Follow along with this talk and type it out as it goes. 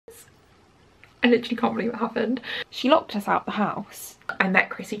I literally can't believe it happened. She locked us out the house. I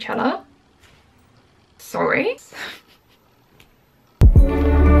met Chrissy Cella. Sorry.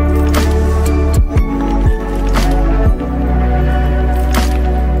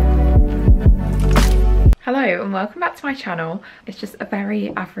 Hello and welcome back to my channel. It's just a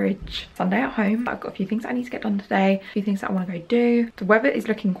very average Sunday at home. I've got a few things I need to get done today, a few things that I want to go do. The weather is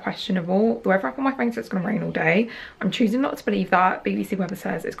looking questionable. The weather up on my phone says it's going to rain all day. I'm choosing not to believe that. BBC weather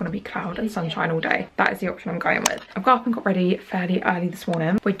says it's going to be cloud and sunshine all day. That is the option I'm going with. I've got up and got ready fairly early this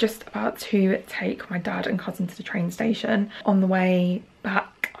morning. We're just about to take my dad and cousin to the train station. On the way back,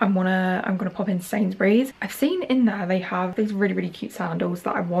 I'm gonna pop into Sainsbury's. I've seen in there they have these really cute sandals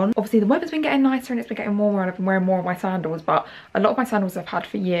that I want. Obviously the weather's been getting nicer and it's been getting warmer and I've been wearing more of my sandals, but a lot of my sandals I've had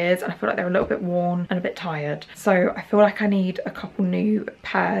for years and I feel like they're a little bit worn and a bit tired. So I feel like I need a couple new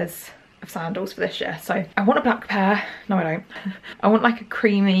pairs of sandals for this year. So I want a black pair. No, I don't. I want like a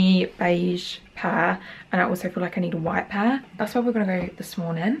creamy beige pair, and I also feel like I need a white pair. That's where we're gonna go this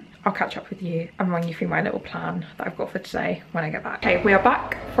morning. I'll catch up with you and run you through my little plan that I've got for today when I get back. Okay, we are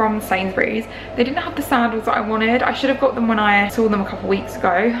back from Sainsbury's. They didn't have the sandals that I wanted. I should have got them when I saw them a couple weeks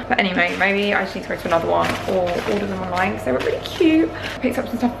ago. But anyway, maybe I just need to go to another one or order them online because they were really cute. I picked up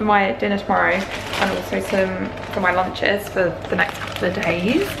some stuff for my dinner tomorrow and also some for my lunches for the next couple of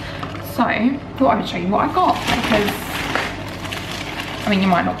days. So I thought I would show you what I got because, I mean, you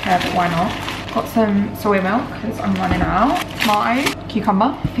might not care, but why not? Got some soy milk because I'm running out. Tomato,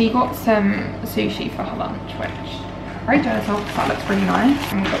 cucumber. He got some sushi for her lunch, which I'm very jealous of because that looks really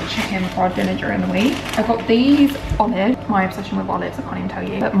nice. And we've got chicken for our dinner during the week. I got these olives. My obsession with olives, I can't even tell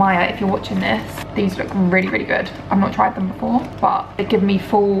you. But Maya, if you're watching this, these look really good. I've not tried them before, but they give me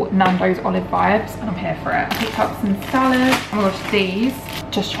full Nando's olive vibes and I'm here for it. I picked up some salad. Oh my gosh, these,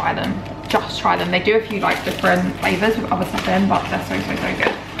 just try them. Just try them. They do a few like different flavors with other stuff in, but they're so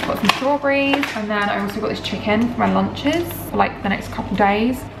good. Got some strawberries, and then I also got this chicken for my lunches for like the next couple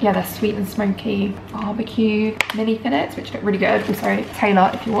days. Yeah, they're sweet and smoky barbecue mini fillets, which look really good. Also, Taylor,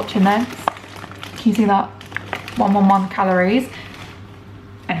 if you're watching this, can you see that? 111 calories.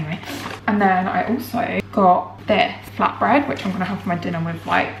 Anyway, and then I also got this flatbread, which I'm gonna have for my dinner with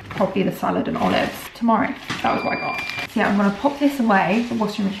like probably the salad and olives tomorrow. That was what I got. So yeah, I'm gonna pop this away. The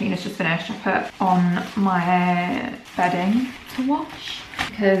washing machine is just finished. I put on my bedding to wash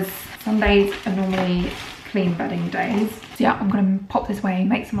because Sundays are normally clean bedding days. So yeah, I'm gonna pop this away,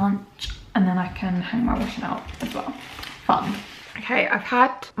 make some lunch, and then I can hang my washing out as well. Fun. Okay, I've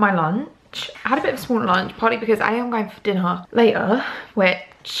had my lunch. I had a bit of a small lunch, partly because A, I'm going for dinner later,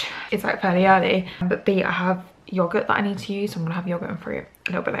 which is like fairly early, but B, I have yogurt that I need to use, so I'm gonna have yogurt and fruit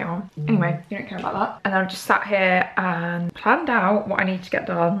a little bit later on. Anyway, you don't care about that. And then I've just sat here and planned out what I need to get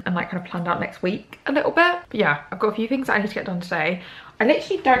done and like kind of planned out next week a little bit. But yeah, I've got a few things that I need to get done today. I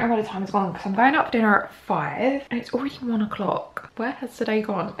literally don't know where the time has gone because I'm going out for dinner at 5 and it's already 1 o'clock. Where has today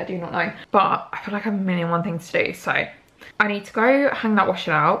gone? I do not know. But I feel like I have a million and one things to do, so I need to go hang that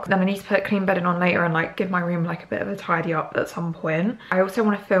washing out. Then I need to put clean bedding on later and like give my room like a bit of a tidy up at some point. I also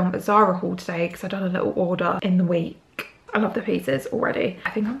want to film a Zara haul today because I've done a little order in the week. I love the pieces already.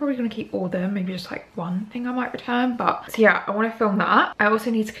 I think I'm probably going to keep all of them, maybe just like one thing I might return. But so yeah, I want to film that. I also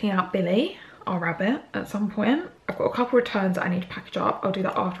need to clean out Billy, our rabbit, at some point. I've got a couple returns that I need to package up. I'll do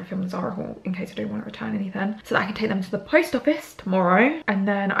that after I film the Zara haul in case I do want to return anything, so that I can take them to the post office tomorrow. And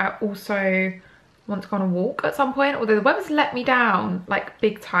then I also want to go on a walk at some point, although the weather's let me down like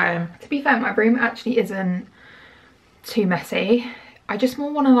big time. To be fair, my room actually isn't too messy. I just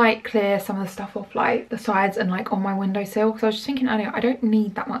more want to like clear some of the stuff off like the sides and like on my windowsill, because I was just thinking earlier I don't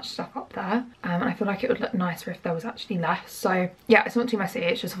need that much stuff up there, and I feel like it would look nicer if there was actually less. So yeah, it's not too messy.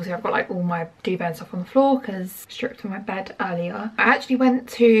 It's just obviously I've got like all my duvet and stuff on the floor because I stripped my bed earlier. I actually went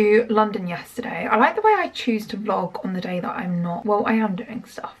to London yesterday. I like the way I choose to vlog on the day that I'm not, well, I am doing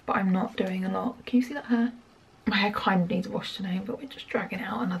stuff but I'm not doing a lot. Can you see that hair? My hair kind of needs a wash today, but we're just dragging it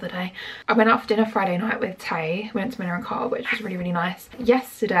out another day. I went out for dinner Friday night with Tay. We went to Miller and Carl, which was really nice.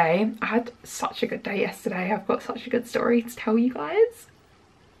 Yesterday, I had such a good day yesterday. I've got such a good story to tell you guys.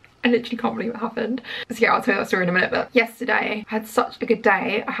 I literally can't believe it happened. So yeah, I'll tell you that story in a minute, but yesterday I had such a good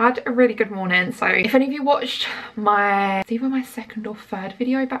day. I had a really good morning. So if any of you watched it's either my second or third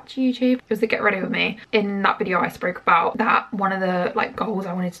video back to YouTube, it was the Get Ready With Me. In that video I spoke about that one of the like goals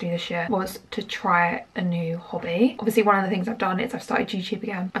I wanted to do this year was to try a new hobby. Obviously one of the things I've done is I've started YouTube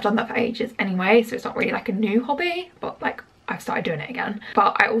again. I've done that for ages anyway, so it's not really like a new hobby, but like I've started doing it again.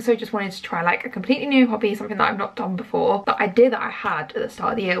 But I also just wanted to try like a completely new hobby, something that I've not done before. The idea that I had at the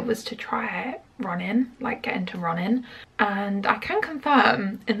start of the year was to try running, like get into running, and I can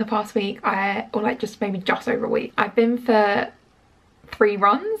confirm in the past week, or like just maybe just over a week, I've been for 3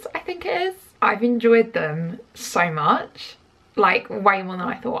 runs, I think it is. I've enjoyed them so much, like way more than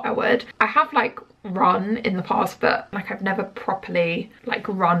I thought I would. I have like run in the past, but like I've never properly like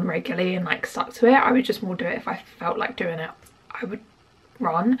run regularly and like stuck to it. I would just more do it if I felt like doing it. I would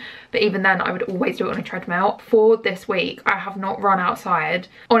run, but even then I would always do it on a treadmill. For this week I have not run outside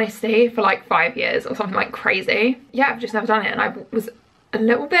honestly for like 5 years or something like crazy. Yeah, I've just never done it, and I was a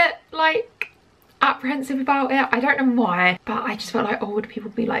little bit like apprehensive about it. I don't know why, but I just felt like, oh, would people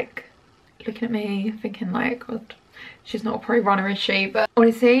be like looking at me thinking like, God, she's not a pro runner, is she? But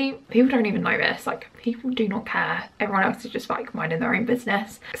honestly, people don't even know this. Like, people do not care. Everyone else is just like minding their own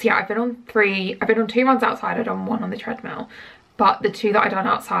business. So yeah, I've been on 2 runs outside. I've done 1 on the treadmill, but the 2 that I done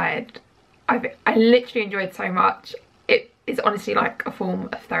outside, I literally enjoyed so much. It is honestly like a form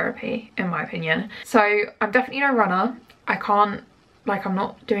of therapy in my opinion. So I'm definitely no runner. I'm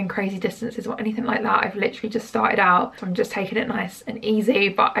not doing crazy distances or anything like that. I've literally just started out, so I'm just taking it nice and easy,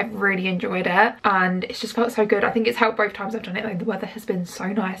 but I've really enjoyed it and it's just felt so good. I think it's helped both times I've done it. Like, the weather has been so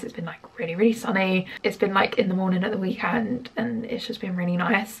nice. It's been like really sunny. It's been like in the morning at the weekend and it's just been really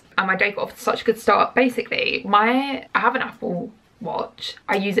nice, and my day got off to such a good start. Basically, I have an Apple Watch.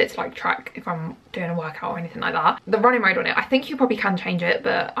 I use it to like track if I'm doing a workout or anything like that. The running mode on it, I think you probably can change it,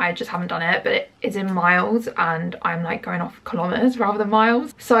 but I just haven't done it. But it is in miles and I'm like going off kilometers rather than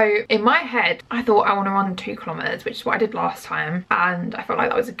miles. So in my head I thought I want to run 2 kilometers, which is what I did last time, and I felt like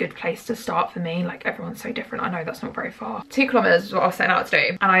that was a good place to start for me. Like, everyone's so different. I know that's not very far. 2 kilometers is what I was setting out to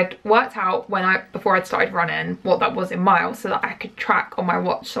do, and I'd worked out before I'd started running what that was in miles so that I could track on my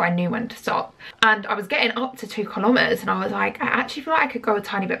watch so I knew when to stop. And I was getting up to 2 kilometers and I was like, I actually feel like I could go a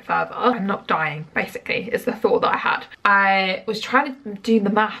tiny bit further. I'm not dying, basically, is the thought that I had. I was trying to do the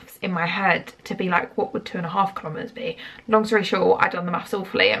maths in my head to be like, what would 2.5 kilometers be? Long story short, I'd done the maths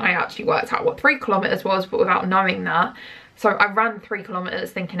awfully and I actually worked out what 3 kilometers was, but without knowing that. So I ran 3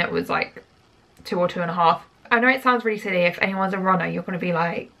 kilometers thinking it was like 2 or 2.5. I know it sounds really silly. If anyone's a runner, you're going to be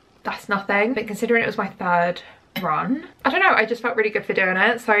like, that's nothing. But considering it was my 3rd run, I don't know, I just felt really good for doing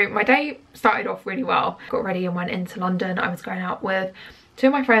it. So my day started off really well. Got ready and went into London. I was going out with 2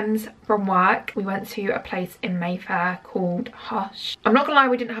 of my friends from work. We went to a place in Mayfair called Hush. I'm not gonna lie,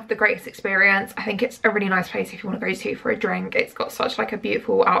 we didn't have the greatest experience. I think it's a really nice place if you want to go to for a drink. It's got such like a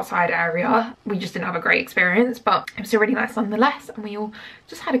beautiful outside area. We just didn't have a great experience, but it was still really nice nonetheless, and we all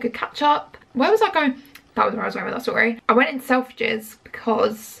just had a good catch up. Where was I going? That was where I was going with that story. I went in Selfridges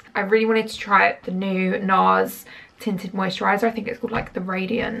because I really wanted to try the new NARS tinted moisturizer. I think it's called like the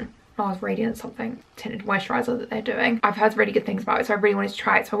NARS Radiant something tinted moisturizer that they're doing. I've heard really good things about it, so I really wanted to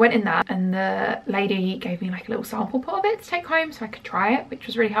try it. So I went in there and the lady gave me like a little sample pot of it to take home so I could try it, which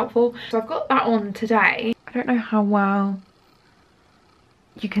was really helpful. So I've got that on today. I don't know how well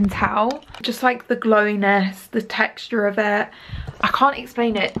you can tell, just like the glowiness, the texture of it. I can't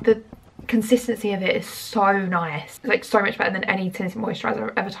explain it. The consistency of it is so nice. It's like so much better than any tinted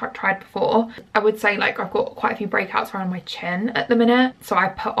moisturizer I've ever tried before. I would say like I've got quite a few breakouts around my chin at the minute, so I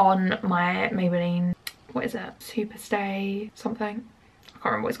put on my Maybelline, what is it, Superstay something, I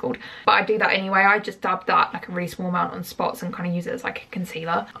can't remember what it's called, but I do that anyway. I just dab that like a really small amount on spots and kind of use it as like a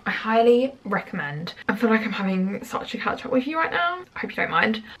concealer. I highly recommend. I feel like I'm having such a catch up with you right now. I hope you don't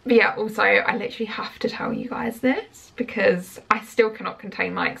mind. But yeah, also I literally have to tell you guys this because I still cannot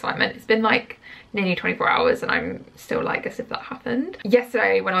contain my excitement. It's been like nearly 24 hours and I'm still like as if that happened.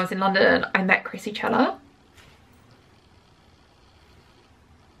 Yesterday when I was in London, I met Chrissy Chella.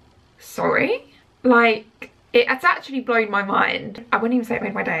 Sorry, like, it's actually blown my mind. I wouldn't even say it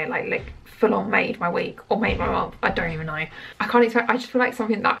made my day, like full on made my week or made my month. I don't even know. I can't expect, I just feel like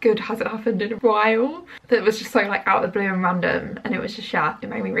something that good hasn't happened in a while. That was just so like out of the blue and random, and it was just, yeah, it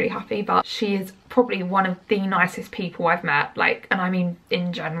made me really happy. But she is probably one of the nicest people I've met, like, and I mean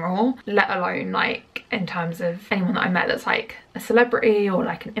in general, let alone like in terms of anyone that I met that's like a celebrity or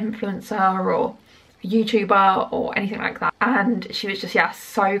like an influencer or YouTuber or anything like that. And she was just, yeah,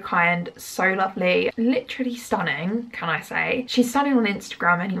 so kind, so lovely, literally stunning, can I say. She's stunning on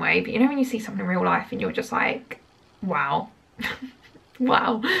Instagram anyway, but you know when you see someone in real life and you're just like, wow.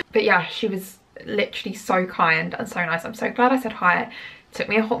 Wow. But yeah, she was literally so kind and so nice. I'm so glad I said hi. It took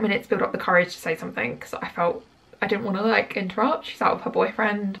me a hot minute to build up the courage to say something because I felt I didn't want to like interrupt. She's out with her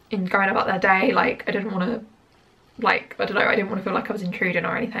boyfriend and going about their day. Like, I didn't want to, like, I don't know, I didn't want to feel like I was intruding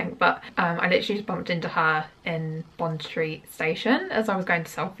or anything, but I literally just bumped into her in Bond Street station as I was going to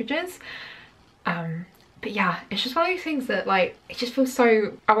Selfridges. But yeah, it's just one of those things that like, it just feels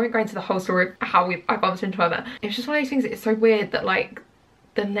so, I won't go into the whole story of how I bumped into her, but it's just one of those things that it's so weird that like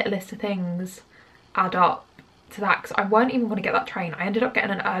the littlest of things add up to that, because I weren't even going to get that train. I ended up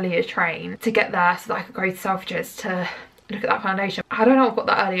getting an earlier train to get there so that I could go to Selfridges to look at that foundation. Had I not got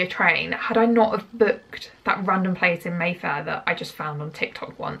that earlier train, had I not have booked that random place in Mayfair that I just found on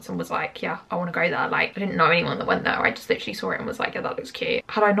TikTok once and was like, yeah, I want to go there. Like, I didn't know anyone that went there. I just literally saw it and was like, yeah, that looks cute.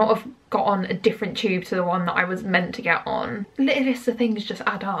 Had I not have got on a different tube to the one that I was meant to get on, little lists of things just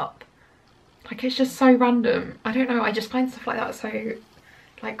add up. Like, it's just so random. I don't know, I just find stuff like that so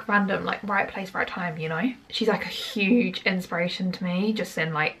like random, like right place, right time, you know? She's like a huge inspiration to me, just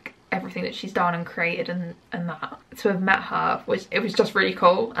in like everything that she's done and created and that. To have met her, it was just really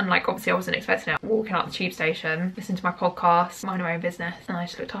cool. And like, obviously I wasn't expecting it. Walking out the tube station, listening to my podcast, minding my own business, and I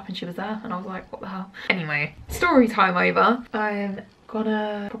just looked up and she was there and I was like, what the hell? Anyway, story time over. I'm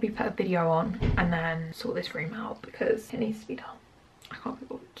gonna probably put a video on and then sort this room out because it needs to be done. I can't be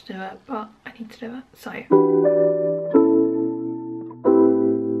bothered to do it, but I need to do it, so.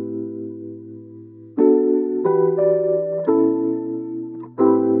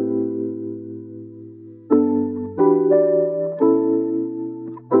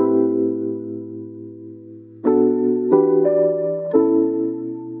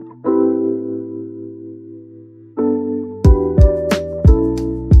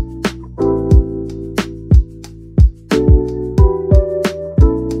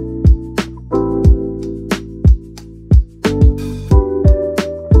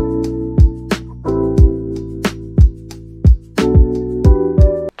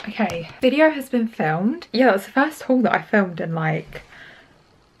 Okay, video has been filmed. Yeah, that was the first haul that I filmed in like,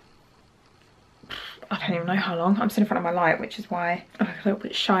 I don't even know how long. I'm sitting in front of my light, which is why I look a little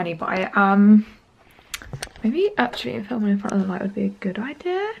bit shiny, but I am, maybe actually filming in front of the light would be a good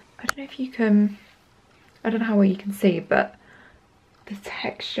idea. I don't know if you can, I don't know how well you can see, but the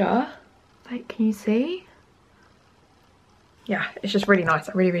texture, like, can you see? Yeah, it's just really nice.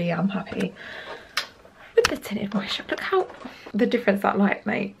 I really am happy with the tinted wash. Look how the difference that light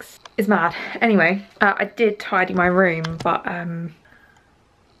makes is mad. Anyway, I did tidy my room, but I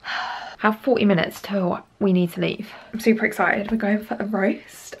have 40 minutes till we need to leave. I'm super excited. We're going for a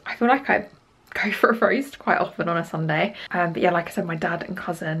roast. I feel like I go for a roast quite often on a Sunday, but yeah, like I said, my dad and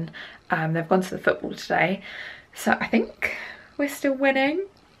cousin, they've gone to the football today, so I think we're still winning.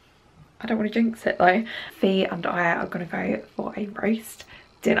 I don't want to jinx it though. Fee and I are going to go for a roast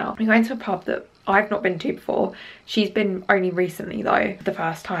dinner. We're going to a pub that I've not been to before. She's been only recently though, the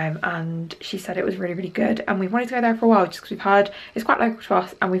first time, and she said it was really good, and we've wanted to go there for a while just because we've heard it's quite local to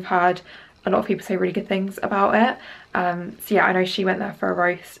us and we've heard a lot of people say really good things about it. So yeah, I know she went there for a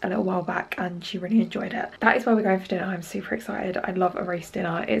roast a little while back and she really enjoyed it. That is where we're going for dinner. I'm super excited. I love a roast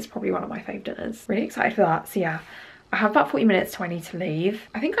dinner. It's probably one of my favourite dinners. Really excited for that. So yeah, I have about 40 minutes till I need to leave.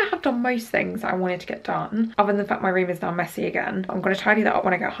 I think I have done most things that I wanted to get done, other than the fact my room is now messy again. I'm going to tidy that up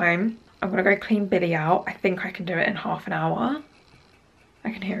when I get home. I'm going to go clean Billy out. I think I can do it in half an hour. I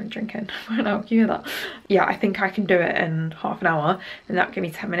can hear him drinking right now. Can you hear that? Yeah, I think I can do it in half an hour, and that'll give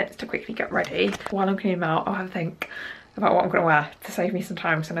me 10 minutes to quickly get ready. While I'm cleaning him out, I'll have a think about what I'm going to wear to save me some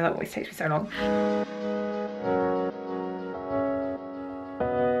time, because I know that always takes me so long.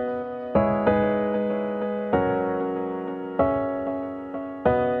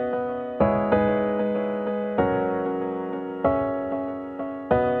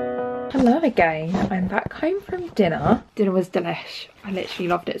 Hello again, I'm back home from dinner. Dinner was delish. I literally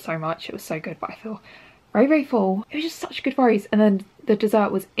loved it so much. It was so good, but I feel very full. It was just such a good roast, and then the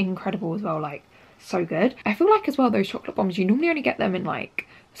dessert was incredible as well, like so good. I feel like as well, those chocolate bombs, you normally only get them in like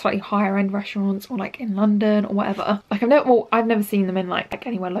slightly higher end restaurants or like in London or whatever. Like I've never seen them in like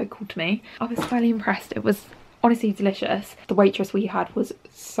anywhere local to me. I was fairly impressed. It was honestly delicious. The waitress we had was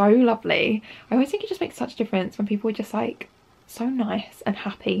so lovely. I always think it just makes such a difference when people are just like so nice and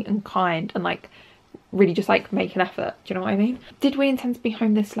happy and kind and like really just like make an effort. Do you know what I mean? Did we intend to be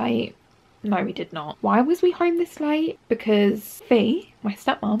home this late? No, we did not. Why was we home this late? Because Fee, my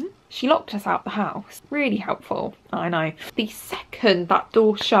stepmom, she locked us out the house. Really helpful, I know. The second that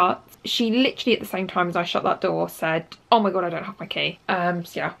door shut, she literally at the same time as I shut that door said, oh my god, I don't have my key. So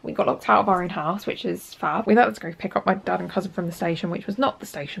yeah, we got locked out of our own house, which is fab. We had to go pick up my dad and cousin from the station, which was not the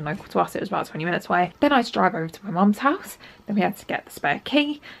station local to us. It was about 20 minutes away. Then I had to drive over to my mum's house. Then we had to get the spare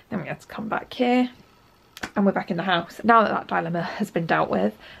key. Then we had to come back here. And we're back in the house. Now that that dilemma has been dealt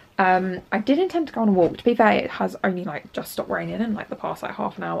with, I did intend to go on a walk. To be fair, it has only like just stopped raining in like the past like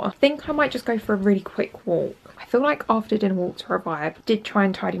half an hour. I think I might just go for a really quick walk. I feel like after dinner walks are a vibe. Did try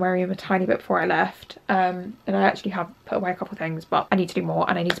and tidy my room a tiny bit before I left, and I actually have put away a couple of things, but I need to do more,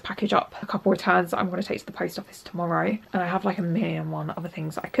 and I need to package up a couple of returns that I'm going to take to the post office tomorrow. And I have like a million and one other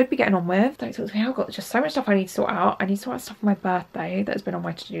things that I could be getting on with. Don't talk to me. I've got just so much stuff I need to sort out. I need to sort out stuff for my birthday that has been on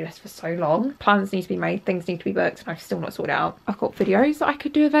my to-do list for so long. Plans need to be made, things need to be booked, and I've still not sorted out. I've got videos that I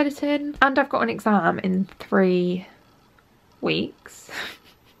could do of editing, and I've got an exam in 3 weeks.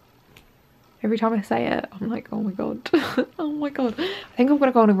 Every time I say it, I'm like, oh my god. Oh my god. I think I'm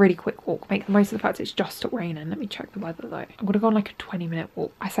gonna go on a really quick walk, make the most of the fact it's just stopped raining. Let me check the weather though. I'm gonna go on like a 20-minute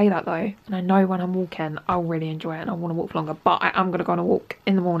walk. I say that though, and I know when I'm walking, I'll really enjoy it and I want to walk for longer, but I am gonna go on a walk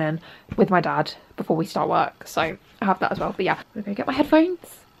in the morning with my dad before we start work. So I have that as well. But yeah, I'm gonna go get my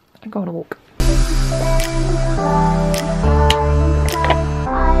headphones and go on a walk.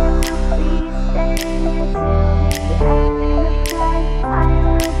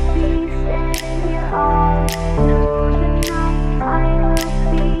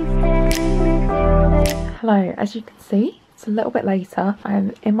 Hello, as you can see, it's a little bit later.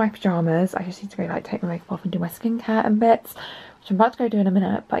 I'm in my pyjamas. I just need to go like take my makeup off and do my skincare and bits, which I'm about to go do in a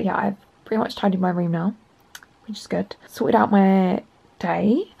minute. But yeah, I've pretty much tidied my room now, which is good. Sorted out my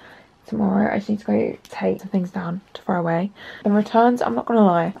day. Tomorrow I just need to go take some things down to throw away. The returns, I'm not gonna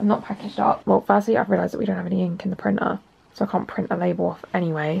lie, I'm not packaged up. Well, firstly I've realised that we don't have any ink in the printer, so I can't print a label off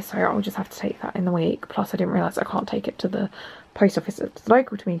anyway, so I'll just have to take that in the week. Plus I didn't realise I can't take it to the post office that's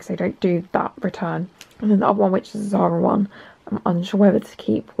local to me because they don't do that return. And then the other one, which is a Zara one, I'm unsure whether to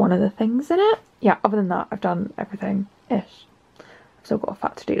keep one of the things in it. Yeah, other than that, I've done everything-ish. I've still got a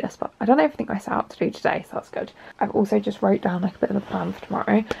fact to do this, but I've done everything I set out to do today, so that's good. I've also just wrote down like a bit of a plan for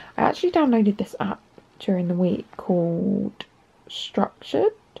tomorrow. I actually downloaded this app during the week called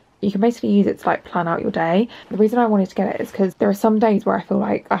Structured. You can basically use it to like plan out your day. The reason I wanted to get it is because there are some days where I feel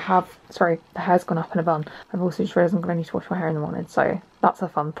like I have, sorry, the hair's gone up in a bun. I've also just realised I'm going to need to wash my hair in the morning, so that's a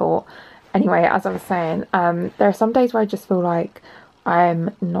fun thought. Anyway, as I was saying, there are some days where I just feel like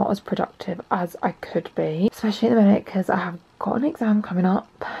I'm not as productive as I could be, especially at the minute because I have got an exam coming up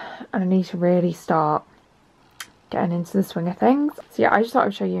and I need to really start getting into the swing of things. So yeah, I just thought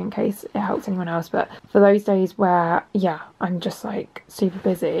I'd show you in case it helps anyone else. But for those days where, yeah, I'm just like super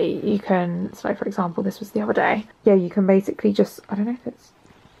busy, you can, so like for example, this was the other day. Yeah, you can basically just, I don't know if it's,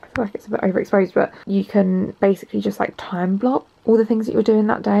 I feel like it's a bit overexposed, but you can basically just like time block all the things that you're doing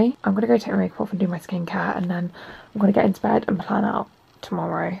that day. I'm gonna go take my makeup off and do my skincare, and then I'm gonna get into bed and plan out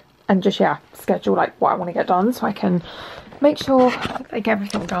tomorrow and just, yeah, schedule like what I want to get done so I can make sure I get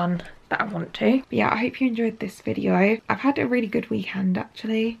everything done that I want to. But yeah, I hope you enjoyed this video. I've had a really good weekend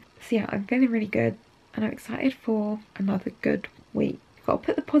actually, so yeah, I'm feeling really good and I'm excited for another good week. You've got to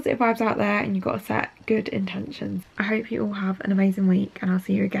put the positive vibes out there and you've got to set good intentions. I hope you all have an amazing week and I'll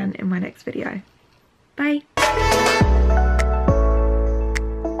see you again in my next video. Bye.